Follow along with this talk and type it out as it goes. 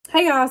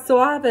Hey guys, so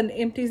I have an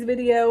Empties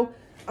video.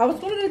 I was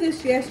going to do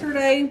this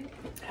yesterday.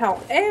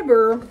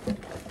 However,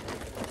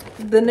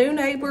 the new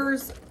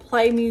neighbors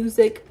play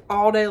music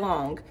all day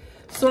long.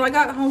 So when I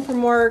got home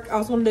from work, I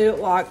was going to do it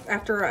like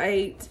after I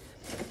ate.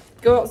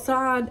 Go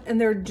outside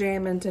and they're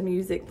jamming to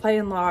music,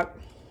 playing like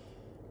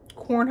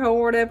cornhole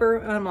or whatever.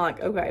 And I'm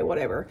like, okay,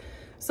 whatever.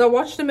 So I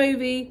watched the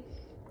movie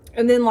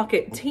and then like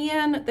at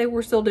 10, they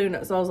were still doing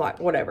it. So I was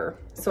like, whatever.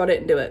 So I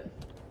didn't do it.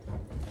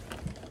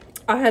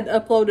 I had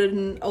uploaded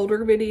an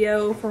older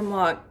video from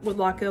with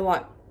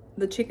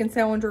the chicken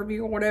sandwich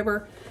review or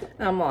whatever.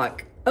 And I'm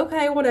like,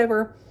 okay,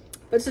 whatever.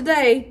 But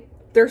today,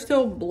 they're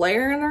still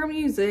blaring their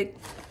music.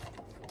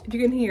 If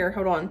you can hear,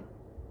 hold on.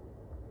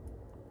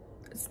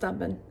 It's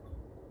thumping.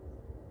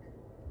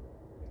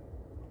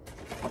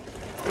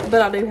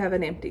 But I do have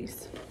an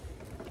Empties.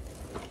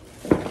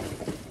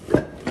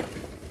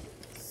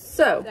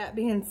 So, that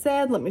being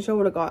said, let me show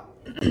what I got.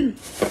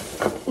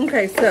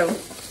 Okay, so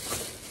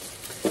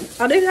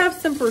I do have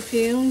some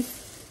perfumes.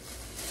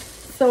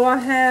 So I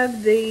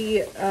have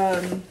the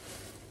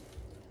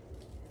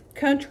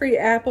Country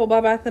Apple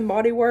by Bath &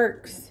 Body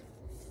Works.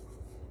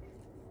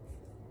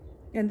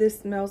 And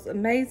this smells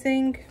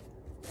amazing.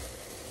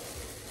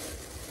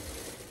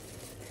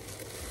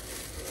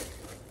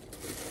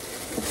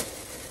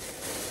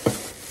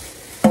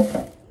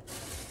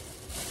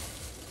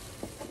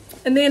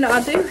 And then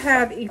I do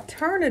have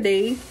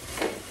Eternity,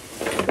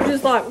 which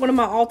is like one of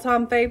my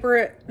all-time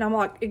favorite. And I'm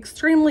like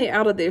extremely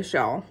out of this,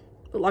 y'all.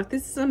 But like,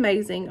 this is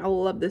amazing. I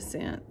love this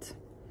scent.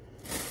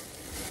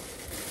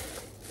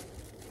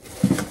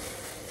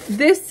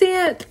 This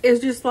scent is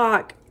just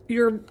like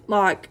your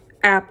like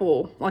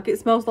apple. Like it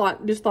smells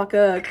like just like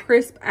a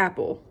crisp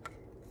apple.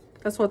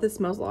 That's what this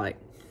smells like.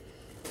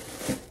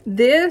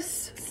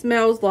 This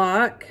smells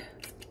like,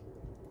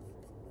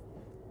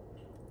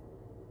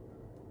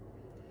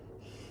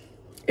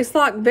 it's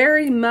like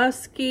very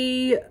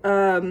musky.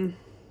 I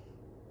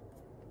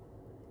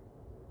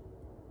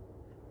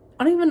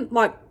don't even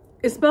like,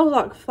 it smells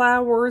like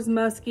flowers,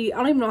 musky. I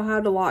don't even know how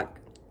to like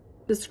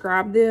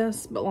describe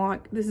this, but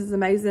like this is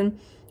amazing.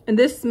 And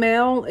this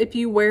smell, if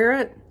you wear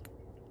it,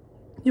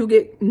 you'll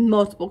get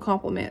multiple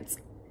compliments.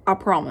 I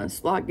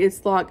promise. Like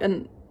it's like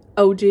an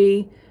OG,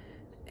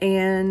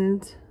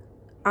 and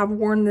I've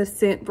worn this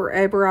scent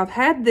forever. I've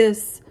had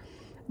this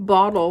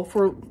bottle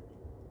for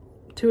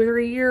 2 or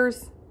 3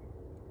 years.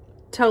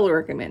 Totally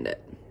recommend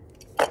it.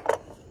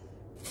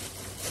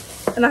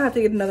 And I have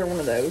to get another one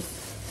of those.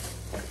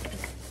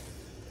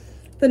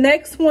 The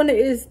next one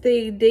is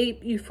the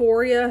Deep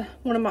Euphoria,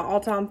 one of my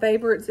all-time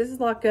favorites. This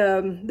is like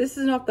this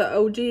is not the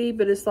OG,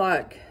 but it's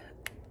like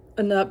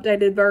an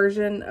updated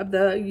version of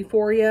the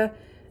Euphoria,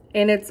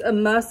 and it's a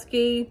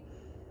musky,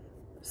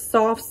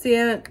 soft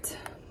scent,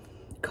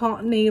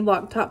 cottony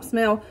like top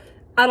smell.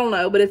 I don't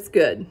know, but it's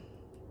good.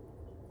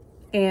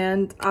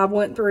 And I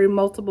went through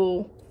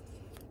multiple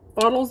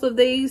bottles of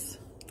these.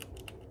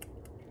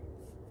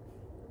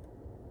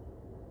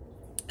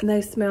 And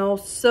they smell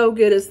so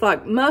good. It's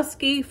like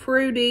musky,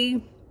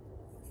 fruity.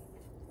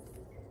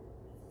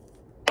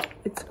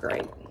 It's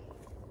great.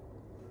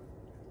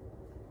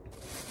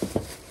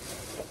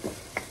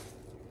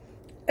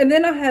 And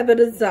then I have a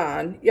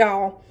Design,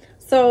 y'all.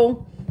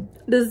 So,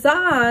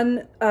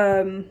 Design,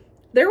 there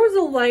was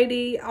a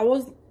lady, I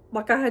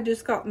had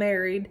just got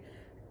married.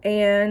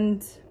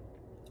 And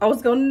I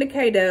was going to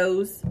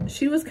Cato's.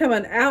 She was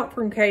coming out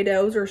from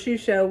Cato's or Shoe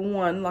Show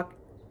one, like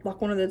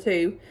one of the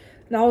two.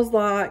 And I was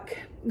like,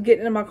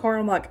 getting in my car,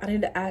 I'm like, I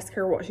need to ask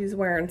her what she's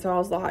wearing. So I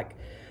was like,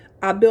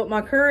 I built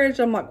my courage.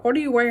 I'm like, what are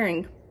you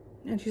wearing?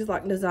 And she's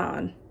like,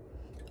 Design.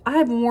 I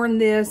have worn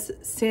this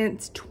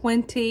since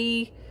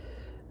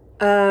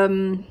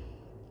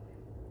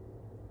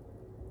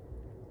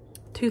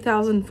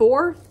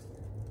 2004.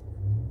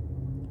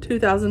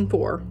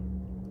 2004.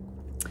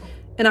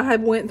 And I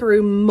have went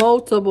through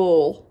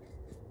multiple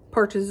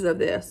purchases of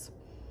this.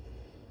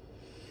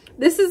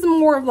 This is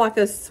more of like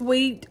a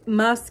sweet,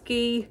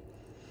 musky,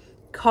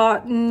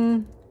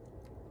 cotton.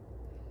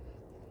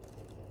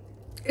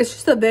 It's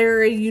just a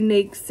very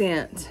unique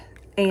scent,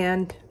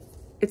 and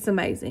it's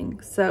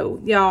amazing.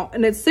 So y'all,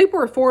 and it's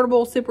super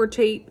affordable, super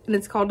cheap, and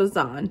it's called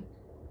Design.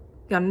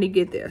 Y'all need to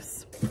get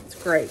this. It's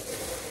great.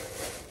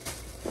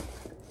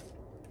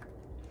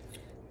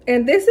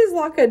 And this is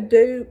like a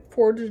dupe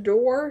for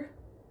J'adore,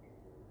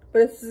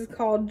 but this is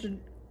called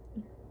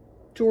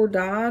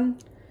Jordan.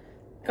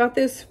 Got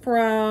this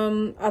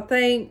from, I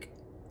think,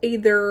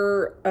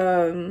 either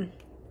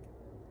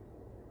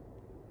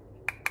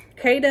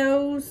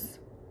Cato's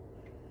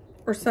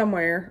or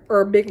somewhere,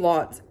 or Big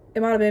Lots.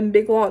 It might have been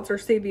Big Lots or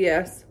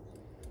CVS.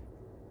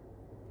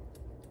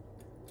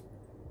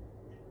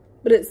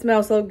 But it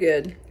smells so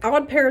good. I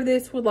would pair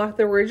this with like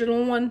the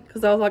original one,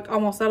 because I was like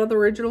almost out of the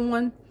original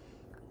one.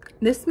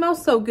 This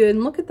smells so good.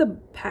 And look at the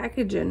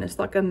packaging. It's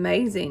like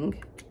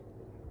amazing.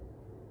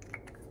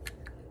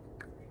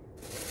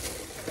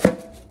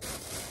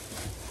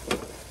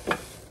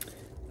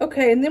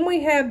 Okay, and then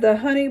we have the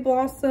Honey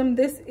Blossom.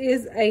 This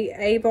is a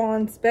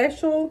Avon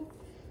special.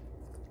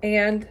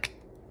 And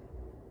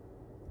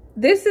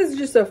This is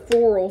just a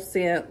floral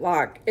scent.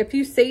 Like, if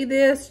you see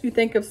this, you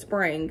think of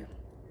spring.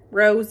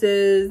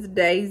 Roses,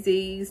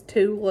 daisies,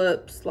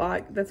 tulips,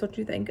 like, that's what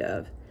you think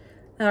of.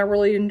 And I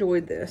really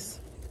enjoyed this.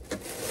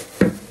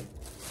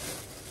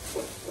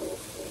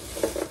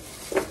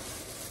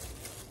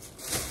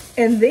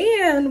 And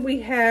then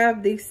we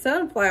have the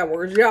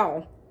sunflowers,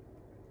 y'all.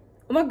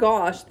 Oh my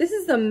gosh, this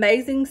is an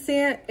amazing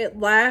scent. It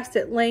lasts,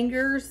 it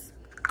lingers.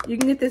 You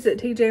can get this at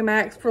TJ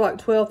Maxx for like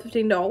 $12,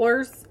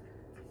 $15.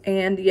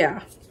 And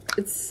yeah,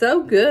 it's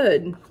so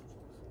good.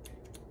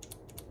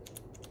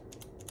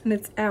 And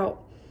it's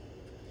out.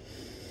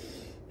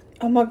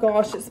 Oh my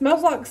gosh, it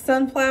smells like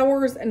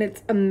sunflowers and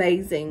it's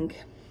amazing.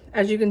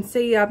 As you can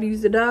see, I've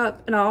used it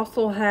up, and I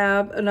also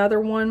have another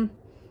one.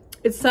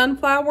 It's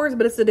sunflowers,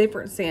 but it's a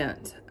different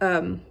scent.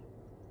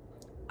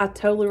 I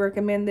totally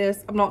recommend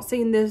this. I've not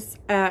seen this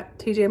at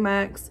TJ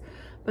Maxx,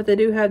 but they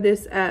do have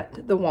this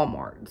at the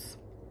Walmarts.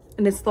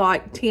 And it's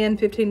like $10,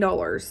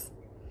 $15.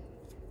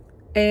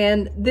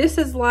 And this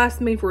has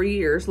lasted me for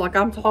years. Like,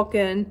 I'm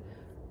talking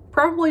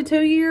probably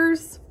 2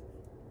 years.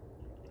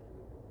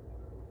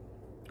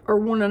 Or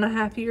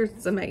 1.5 years.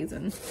 It's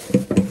amazing.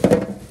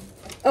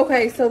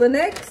 Okay, so the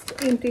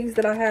next empties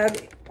that I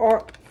have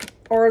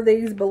are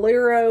these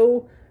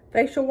Bolero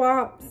facial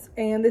wipes,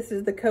 and this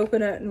is the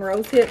coconut and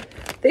rose hip.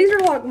 These are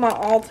like my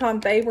all-time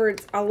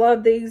favorites. I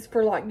love these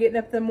for like getting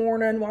up in the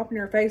morning, wiping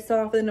your face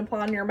off, and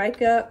applying your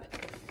makeup.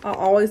 I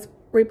always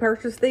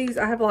repurchase these.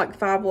 I have like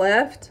 5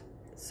 left,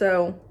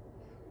 so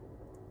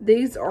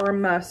these are a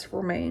must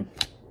for me.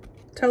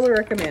 Totally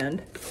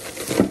recommend.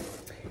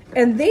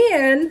 And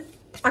then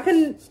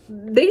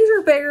these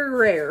are very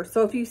rare,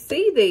 so if you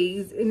see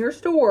these in your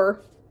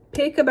store,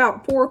 pick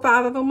about 4 or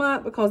 5 of them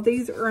up, because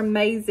these are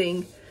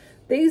amazing.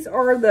 These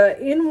are the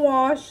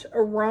In-Wash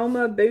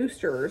Aroma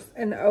Boosters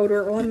and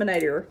Odor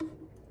Eliminator.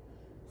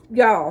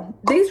 Y'all,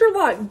 these are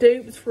like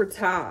dupes for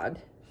Tide.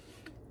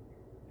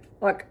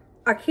 Like,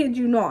 I kid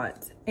you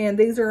not. And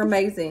these are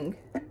amazing.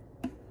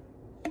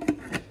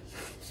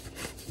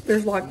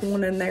 There's like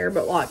one in there,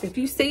 but like, if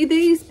you see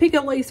these, pick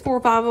at least 4 or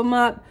 5 of them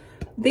up.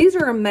 These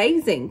are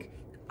amazing.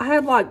 I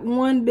have like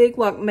one big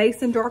like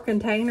mason jar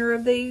container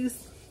of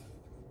these.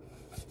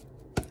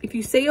 If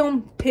you see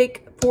them,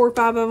 pick 4 or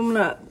 5 of them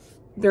up.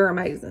 They're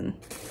amazing.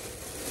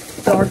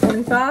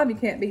 $1.25, you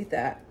can't beat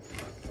that.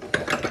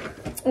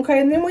 Okay,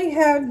 and then we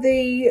have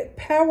the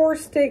Power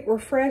Stick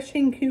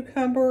Refreshing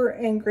Cucumber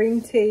and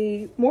Green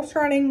Tea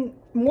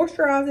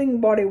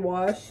Moisturizing Body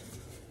Wash.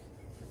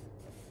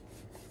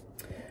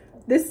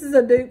 This is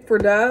a dupe for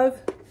Dove.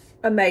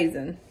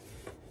 Amazing.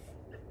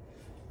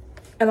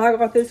 And I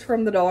got this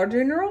from the Dollar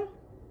General.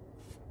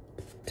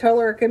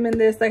 Totally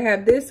recommend this. They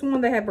have this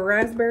one. They have a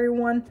raspberry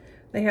one.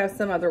 They have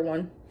some other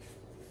one.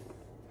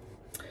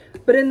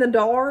 But in the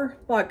dollar,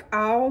 like,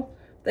 aisle,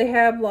 they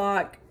have,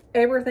 like,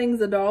 everything's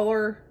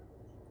 $1.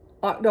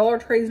 Like, Dollar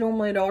Tree is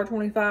normally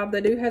 $1.25.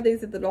 They do have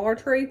these at the Dollar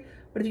Tree.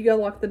 But if you go,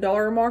 like, the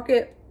Dollar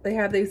Market, they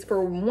have these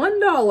for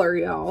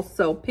 $1, y'all.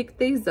 So, pick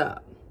these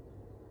up.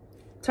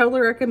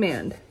 Totally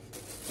recommend.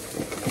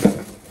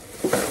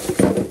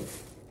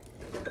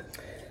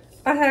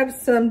 I have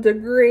some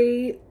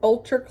Degree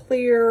Ultra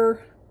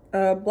Clear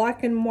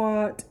Black and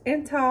White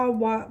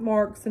Anti-White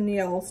Marks and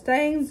Yellow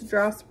Stains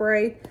Dry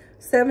Spray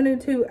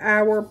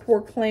 72-hour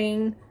Pore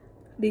Clean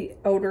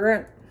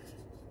Deodorant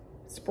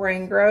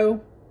Spray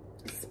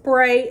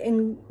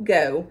and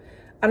Go.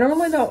 I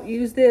normally don't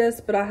use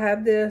this, but I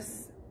have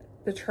this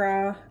to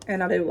try,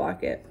 and I do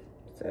like it.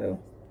 So,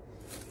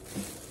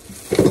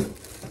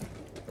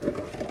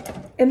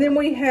 and then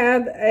we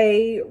have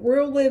a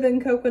Real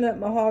Living Coconut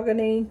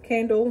Mahogany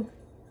candle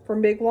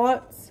from Big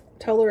Lots.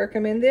 Totally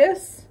recommend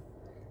this.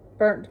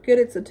 Burnt good.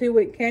 It's a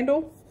 2-wick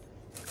candle.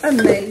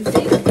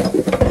 Amazing.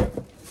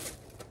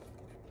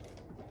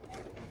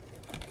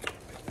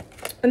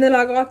 And then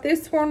I got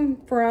this one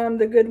from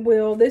the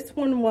Goodwill. This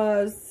one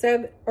was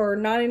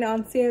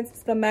 99 cents.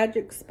 It's the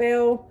Magic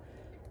Spell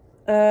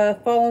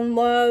Fall in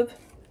Love.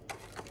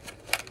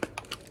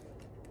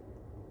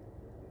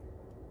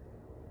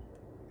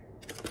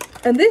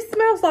 And this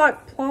smells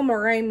like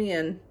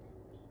Pomeranian.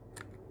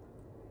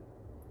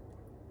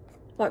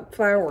 Like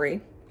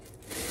flowery.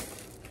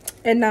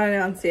 And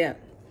 99 cents.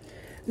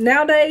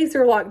 Nowadays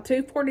they're like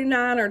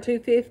 $2.49 or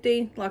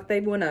 $2.50. Like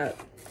they went up.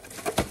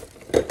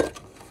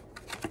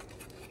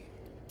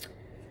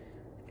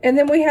 And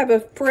then we have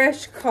a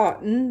Fresh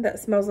Cotton that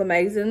smells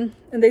amazing.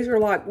 And these are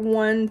like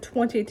 $1.22,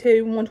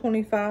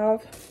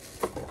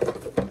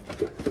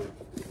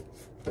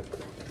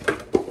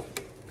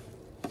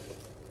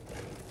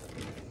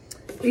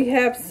 $1.25. We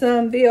have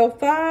some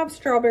VL5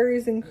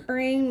 Strawberries and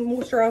Cream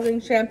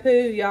Moisturizing Shampoo.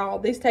 Y'all,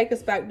 these take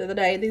us back to the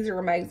day. These are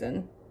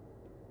amazing.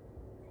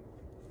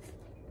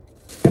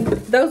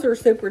 Those are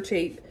super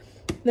cheap.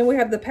 Then we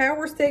have the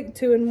Power Stick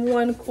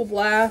 2-in-1 Cool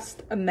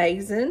Blast.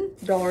 Amazing.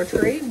 Dollar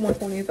Tree,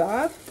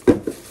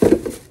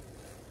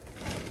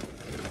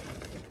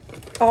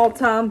 $1.25.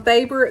 All-time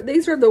favorite.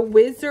 These are the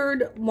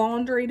Wizard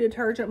Laundry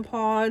Detergent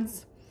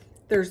Pods.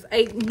 There's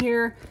 8 in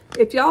here.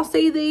 If y'all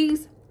see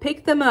these,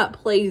 pick them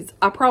up, please.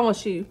 I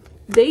promise you,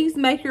 These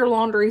make your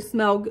laundry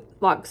smell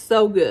like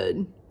so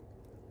good.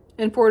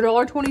 And for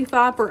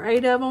 $1.25 for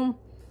 8 of them,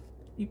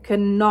 you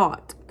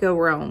cannot go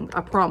wrong,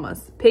 I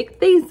promise. Pick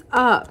these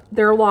up.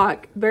 They're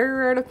like very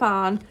rare to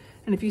find.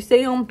 And if you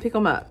see them, pick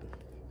them up.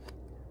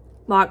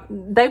 Like,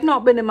 they've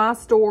not been in my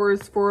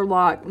stores for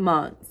like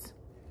months.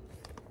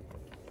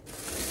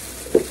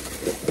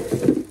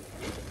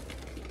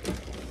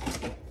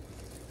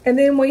 And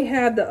then we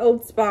have the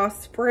Old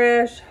Spice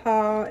Fresh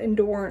High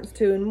Endurance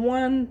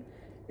 2-in-1.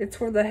 It's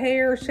for the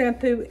hair,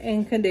 shampoo,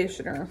 and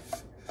conditioner.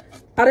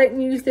 I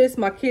didn't use this.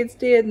 My kids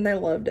did, and they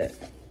loved it.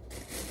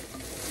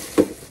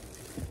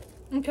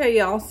 Okay,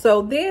 y'all.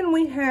 So then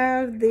we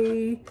have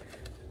the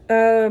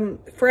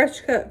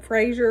Fresh Cut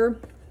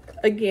Fraser.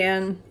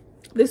 Again,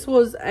 this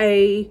was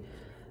a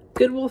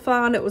Goodwill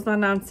find. It was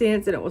 99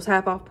 cents, and it was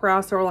half off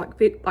price, or like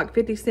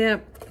 50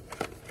 cents.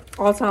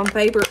 All-time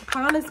favorite.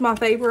 Pine is my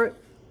favorite.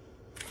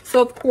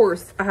 So, of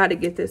course, I had to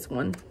get this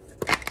one.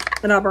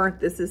 And I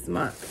burnt this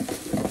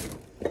month.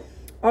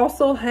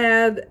 Also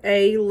have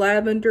a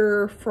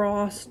Lavender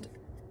Frost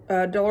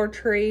Dollar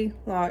Tree,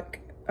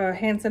 like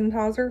hand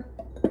sanitizer.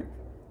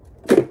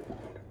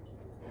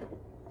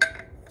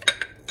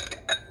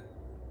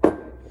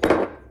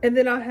 And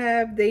then I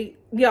have the,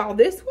 y'all,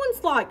 this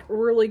one's like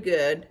really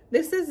good.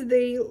 This is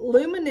the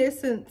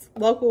Luminescence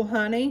Local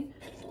Honey.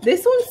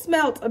 This one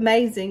smelled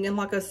amazing in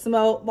like a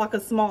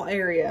small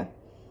area.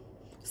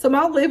 So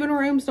my living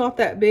room's not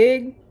that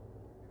big.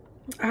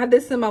 I had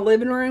this in my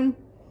living room.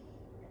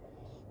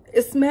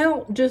 It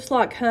smelled just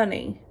like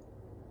honey.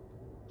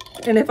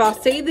 And if I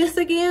see this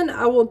again,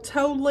 I will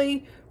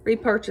totally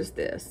repurchase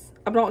this.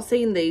 I've not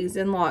seen these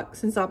in like,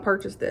 since I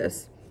purchased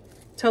this.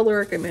 Totally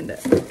recommend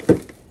it.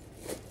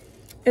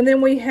 And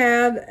then we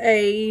have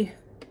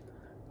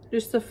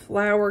just a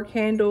flower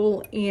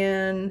candle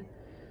in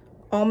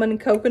almond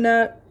and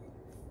coconut.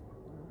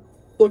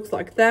 Looks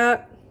like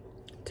that.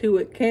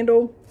 2-wick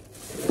candle.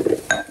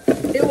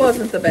 It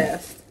wasn't the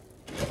best.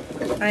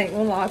 I ain't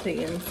gonna lie to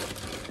you.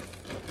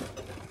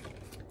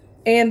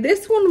 And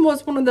this one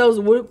was one of those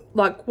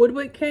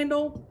woodwick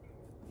candle.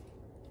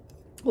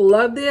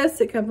 Love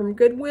this. It came from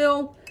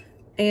Goodwill.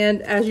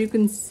 And as you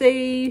can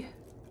see,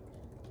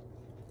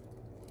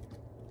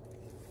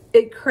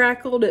 it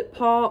crackled, it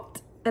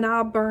popped, and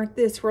I burnt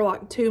this for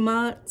like 2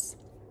 months.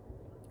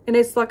 And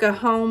it's like a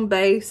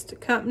home-based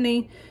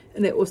company,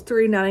 and it was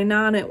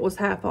 $3.99. It was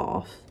half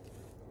off.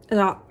 And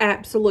I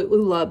absolutely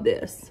love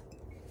this.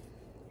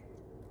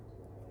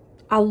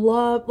 I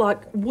love,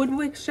 like,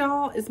 Woodwick,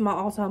 y'all, is my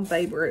all-time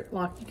favorite.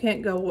 Like, you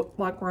can't go,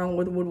 like, wrong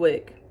with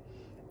Woodwick.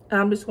 And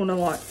I'm just gonna,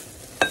 like,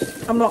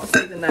 I'm not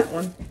saving that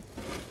one.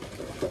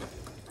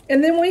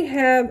 And then we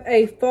have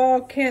a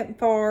Fall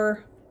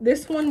Campfire.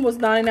 This one was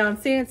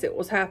 99 cents. It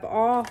was half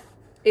off.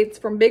 It's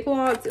from Big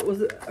Lots. It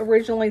was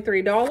originally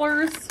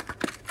 $3.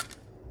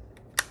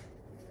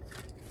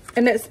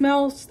 And it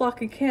smells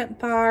like a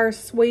campfire,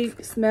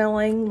 sweet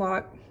smelling,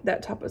 like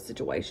that type of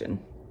situation.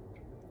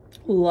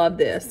 Love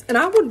this. And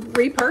I would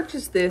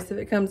repurchase this if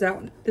it comes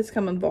out this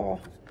coming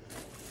fall.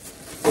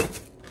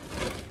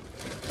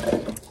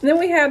 And then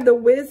we have the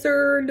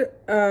Wizard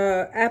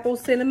Apple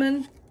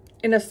Cinnamon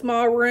in a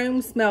small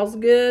room. Smells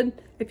good.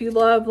 If you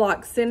love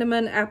like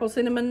cinnamon, apple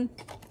cinnamon,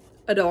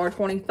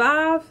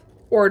 $1.25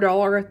 or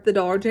 $1 at the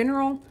Dollar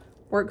General.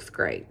 Works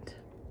great.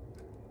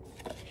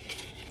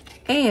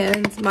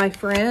 And my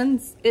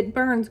friends, it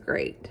burns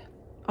great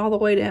all the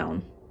way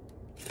down.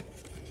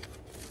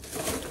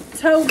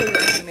 Totally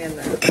recommend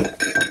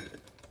that.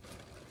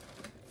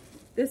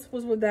 This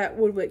was with that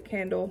Woodwick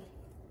candle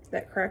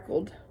that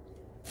crackled.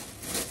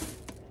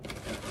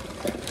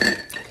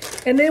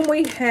 And then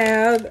we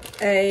have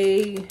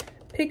a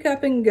Pick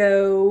Up and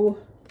Go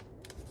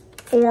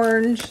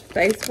orange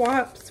face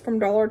wipes from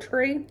Dollar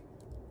Tree.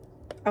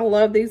 I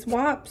love these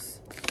wipes.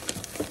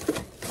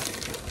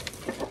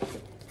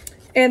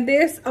 And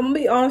this, I'm gonna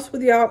be honest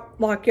with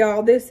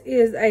y'all, this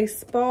is a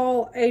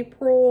Spa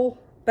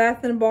April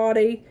Bath and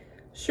Body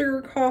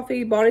Sugar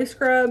Coffee Body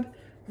Scrub.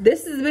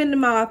 This has been in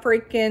my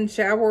freaking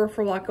shower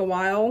for like a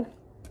while.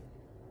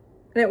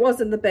 And it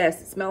wasn't the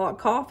best. It smelled like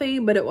coffee,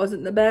 but it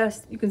wasn't the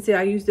best. You can see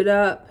I used it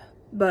up.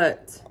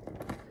 But,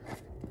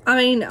 I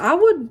mean, I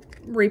would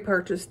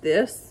repurchase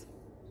this.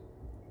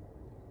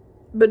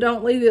 But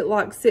don't leave it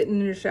like sitting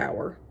in your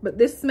shower. But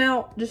this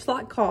smelled just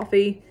like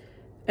coffee.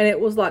 And it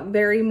was like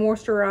very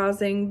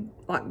moisturizing,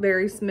 like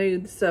very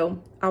smooth.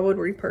 So I would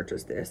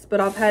repurchase this. But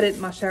I've had it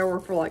in my shower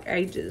for like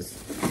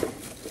ages.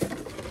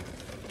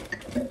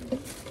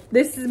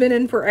 This has been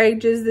in for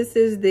ages. This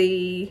is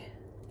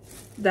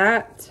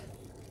that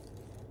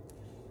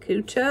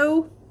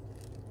Cucho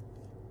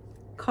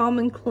Calm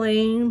and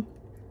Clean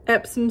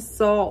Epsom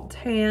Salt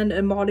Hand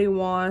and Body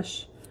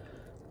Wash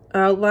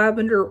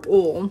Lavender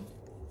Oil.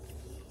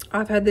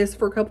 I've had this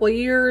for a couple of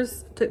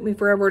years. Took me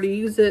forever to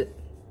use it.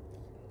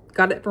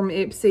 Got it from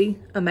Empties.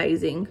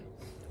 Amazing.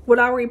 Would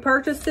I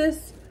repurchase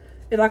this?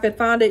 If I could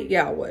find it,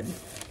 yeah, I would.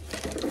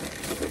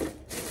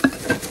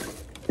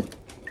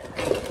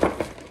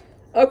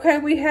 Okay,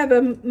 we have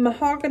a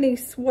Mahogany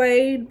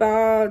Suede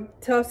by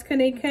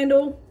Tuscany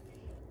candle.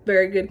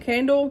 Very good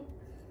candle.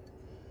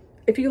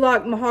 If you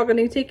like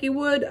mahogany tiki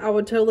wood, I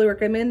would totally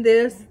recommend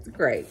this. It's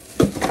great.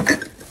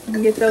 You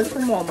can get those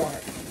from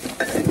Walmart.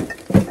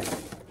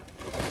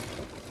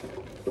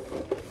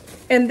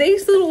 And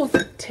these little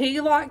tea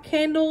light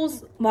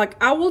candles,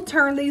 like I will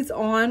turn these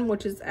on,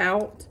 which is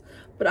out,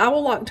 but I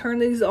will like turn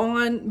these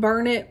on,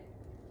 burn it.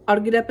 I'll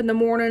get up in the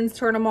mornings,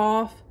 turn them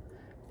off,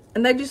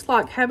 and they just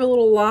like have a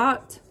little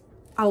light.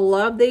 I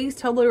love these.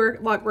 Totally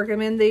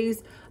recommend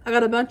these. I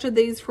got a bunch of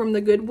these from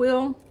the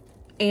Goodwill,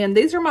 and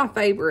these are my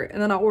favorite.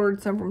 And then I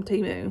ordered some from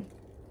Temu.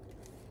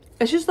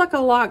 It's just like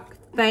a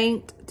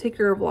faint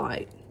ticker of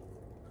light.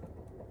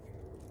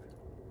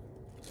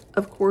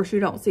 Of course, you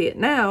don't see it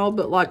now,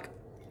 but like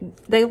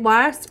they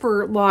last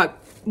for like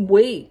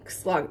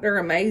weeks. Like they're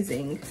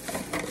amazing.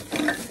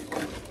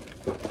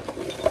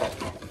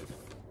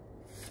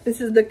 This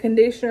is the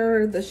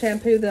conditioner, the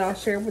shampoo that I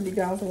shared with you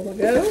guys a while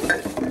ago.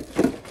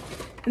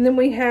 And then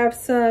we have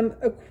some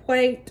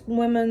Equate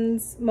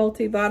Women's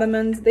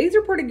multivitamins. These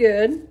are pretty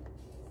good.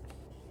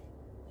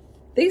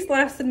 These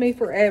lasted me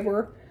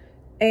forever.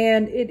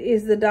 And it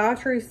is the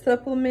dietary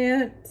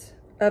supplement.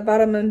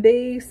 Vitamin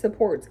B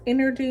supports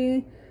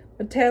energy,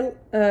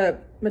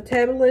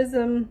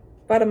 metabolism,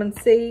 vitamin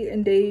C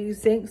and D,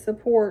 zinc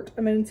support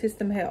immune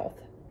system health.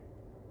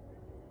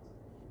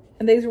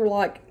 And these were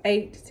like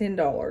 $8 to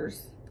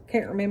 $10.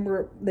 Can't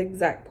remember the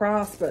exact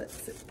price, but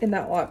it's in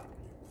that like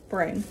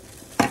frame.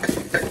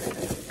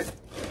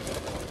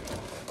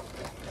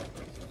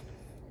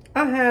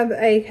 I have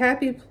a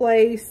Happy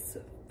Place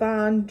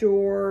Fine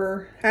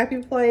Drawer,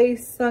 Happy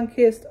Place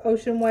Sunkissed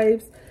Ocean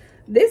Waves.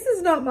 This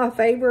is not my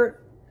favorite.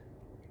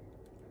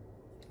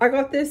 I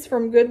got this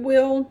from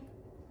Goodwill,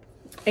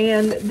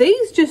 and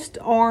these just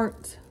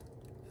aren't,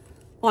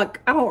 like,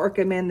 I don't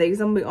recommend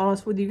these. I'm gonna be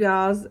honest with you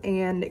guys,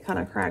 and it kind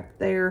of cracked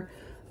there.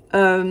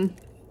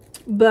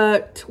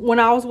 But when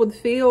I was with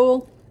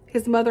Phil,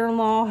 his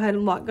mother-in-law had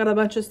like got a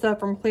bunch of stuff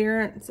from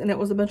clearance, and it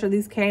was a bunch of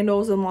these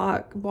candles and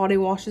like body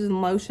washes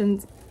and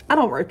lotions. I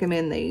don't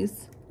recommend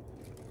these.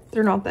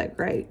 They're not that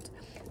great.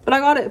 But I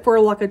got it for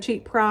like a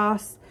cheap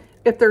price.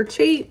 If they're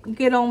cheap,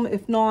 get them.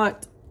 If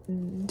not,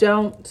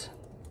 don't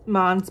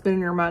mind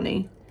spending your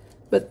money.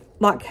 But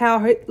like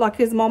like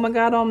his mama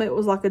got them, it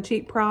was like a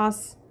cheap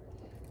price,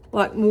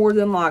 like more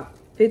than like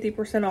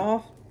 50%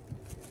 off.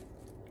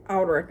 I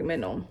would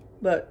recommend them.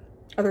 But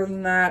other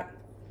than that,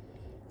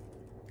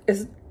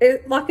 it's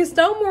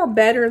no more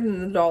better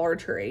than the Dollar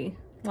Tree,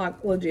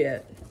 like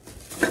legit.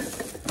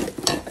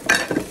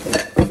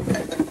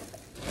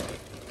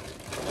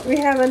 We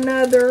have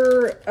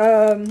another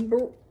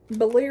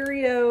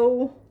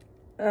Valerio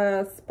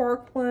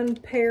Sparkling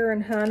Pear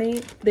and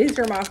Honey. These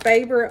are my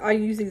favorite. I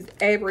use these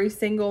every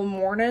single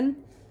morning.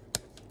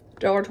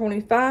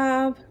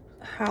 $1.25.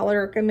 Highly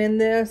recommend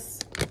this.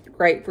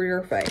 Great for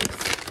your face.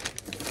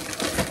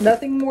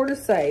 Nothing more to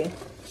say.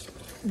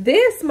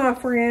 This, my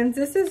friends,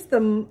 this is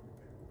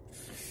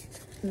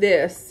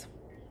this.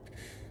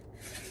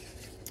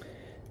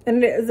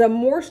 And it is a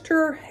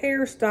moisture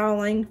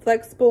hairstyling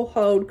flexible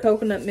hold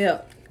coconut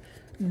milk.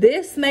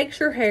 This makes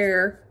your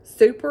hair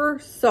super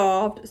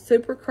soft,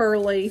 super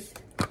curly,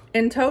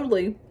 and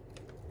totally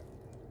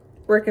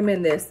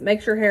recommend this.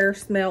 Makes your hair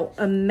smell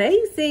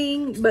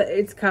amazing, but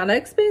it's kind of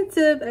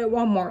expensive at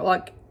Walmart,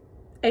 like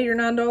 $8 or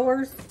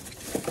 $9.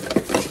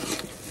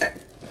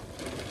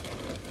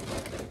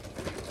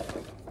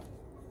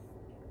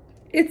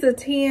 It's a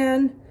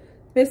 10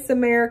 Miss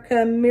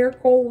America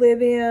Miracle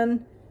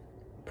Live-In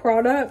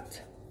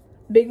product.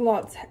 Big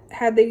Lots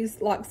had these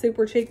like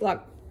super cheap,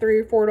 like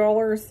 $3 or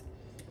 $4.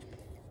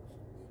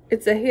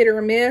 It's a hit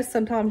or miss.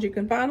 Sometimes you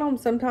can find them,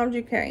 sometimes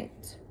you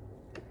can't.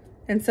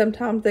 And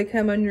sometimes they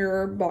come in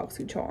your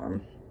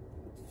BoxyCharm.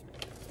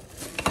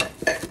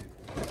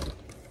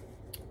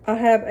 I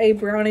have a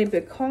Brownie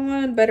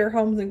Pecan Better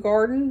Homes and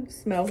Garden.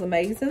 Smells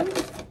amazing.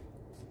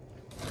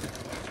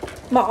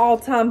 My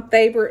all-time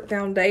favorite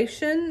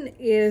foundation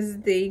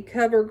is the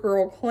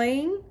CoverGirl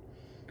Clean.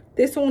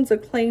 This one's a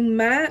clean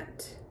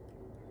matte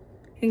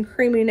and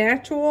creamy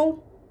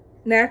natural.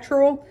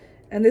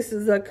 And this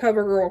is a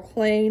CoverGirl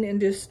Clean and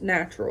just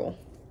natural.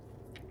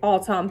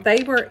 All-time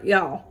favorite,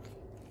 y'all.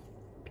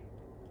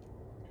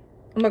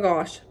 Oh my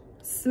gosh.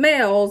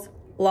 Smells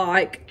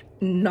like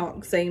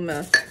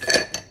Noxzema.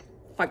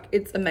 Like,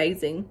 it's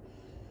amazing.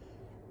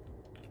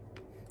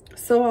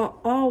 So I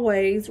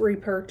always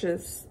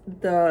repurchase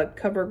the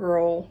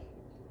CoverGirl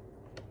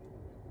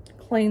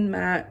Clean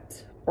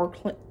Matte or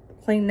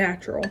Clean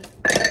Natural.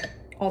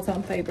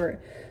 All-time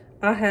favorite.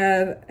 I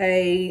have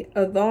a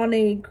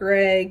Avani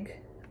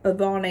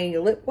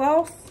lip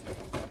gloss.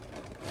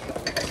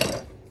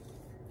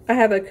 I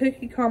have a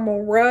Cookie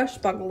Caramel Rush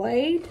by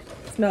Glade.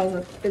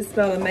 It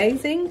smells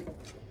amazing.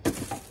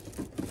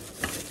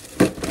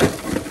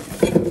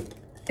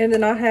 And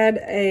then I had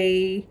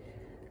a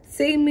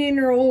Sea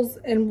Minerals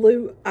and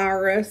Blue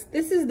Iris.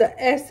 This is the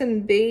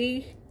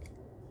S&B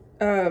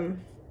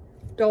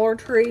Dollar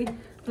Tree.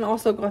 And I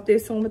also got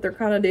this one, but they're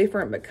kind of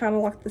different, but kind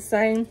of like the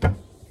same.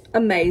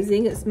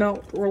 Amazing. It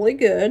smelled really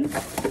good.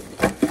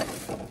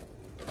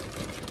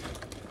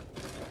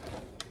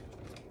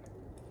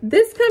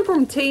 This come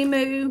from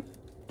Temu.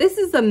 This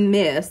is a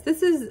mist.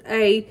 This is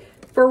a,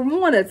 for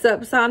one, it's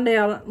upside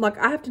down. Like,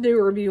 I have to do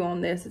a review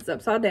on this. It's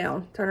upside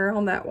down. Turn it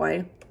on that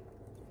way.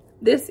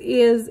 This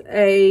is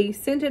a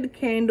scented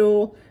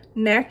candle.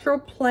 Natural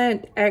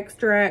plant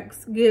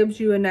extracts, gives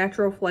you a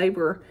natural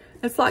flavor.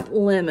 It's like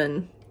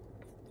lemon.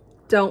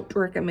 Don't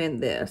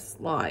recommend this.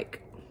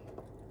 Like,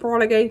 for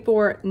what I gave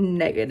for it,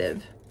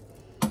 negative.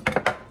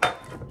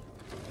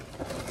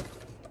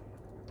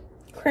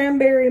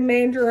 Cranberry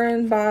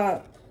Mandarin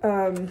by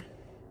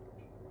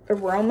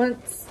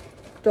Aromance,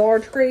 Dollar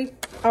Tree.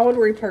 I would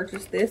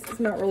repurchase this. It's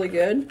not really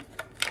good.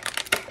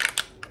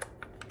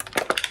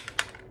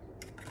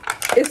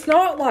 It's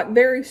not like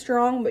very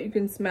strong, but you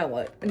can smell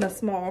it in a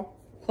small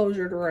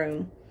closered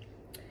room.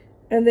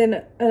 And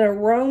then an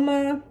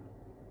Aroma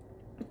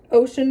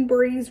Ocean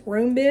Breeze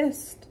Room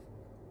Mist.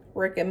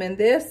 Recommend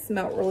this.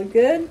 Smelled really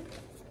good.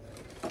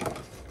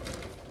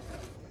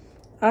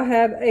 I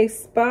have a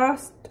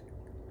Spiced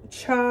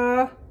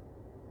Chai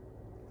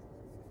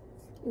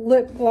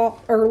lip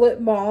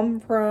balm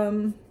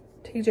from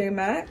TJ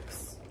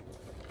Maxx.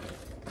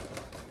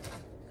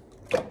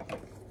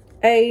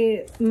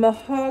 A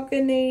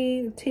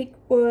mahogany teak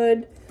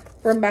wood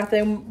from Bath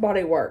and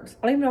Body Works.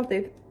 I don't even know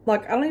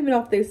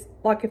if they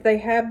if they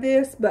have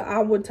this, but I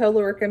would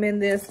totally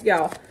recommend this,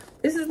 y'all.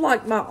 This is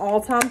like my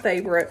all-time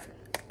favorite.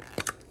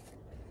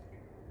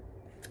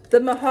 The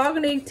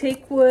mahogany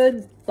teak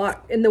wood, like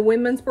in the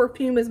women's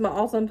perfume, is my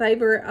all-time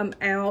favorite. I'm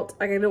out.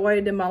 I gave it away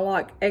to my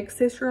like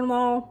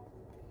ex-sister-in-law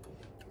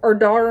or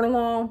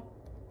daughter-in-law,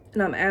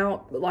 and I'm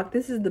out. But like,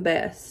 this is the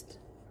best.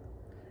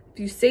 If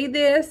you see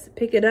this,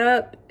 pick it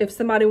up. If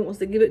somebody wants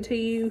to give it to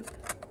you,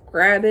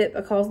 grab it,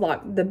 because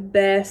like the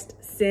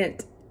best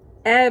scent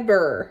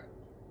ever.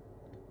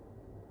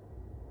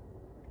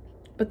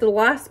 But the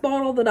last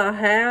bottle that I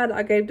had,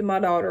 I gave to my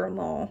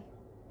daughter-in-law,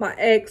 my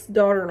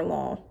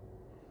ex-daughter-in-law.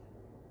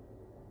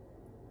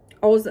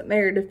 I wasn't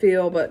married to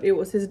Phil, but it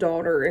was his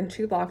daughter and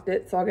she liked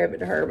it, so I gave it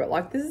to her. But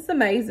like, this is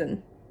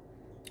amazing.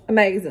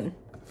 Amazing.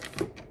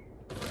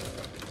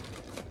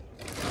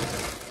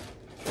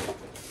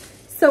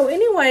 So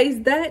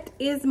anyways, that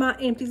is my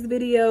empties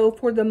video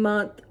for the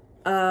month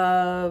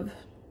of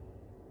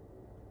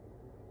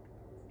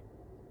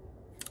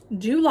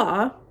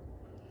July.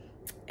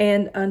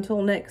 And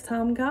until next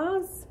time,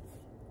 guys,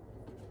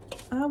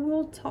 I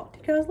will talk to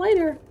you guys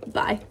later.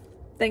 Bye.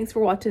 Thanks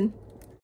for watching.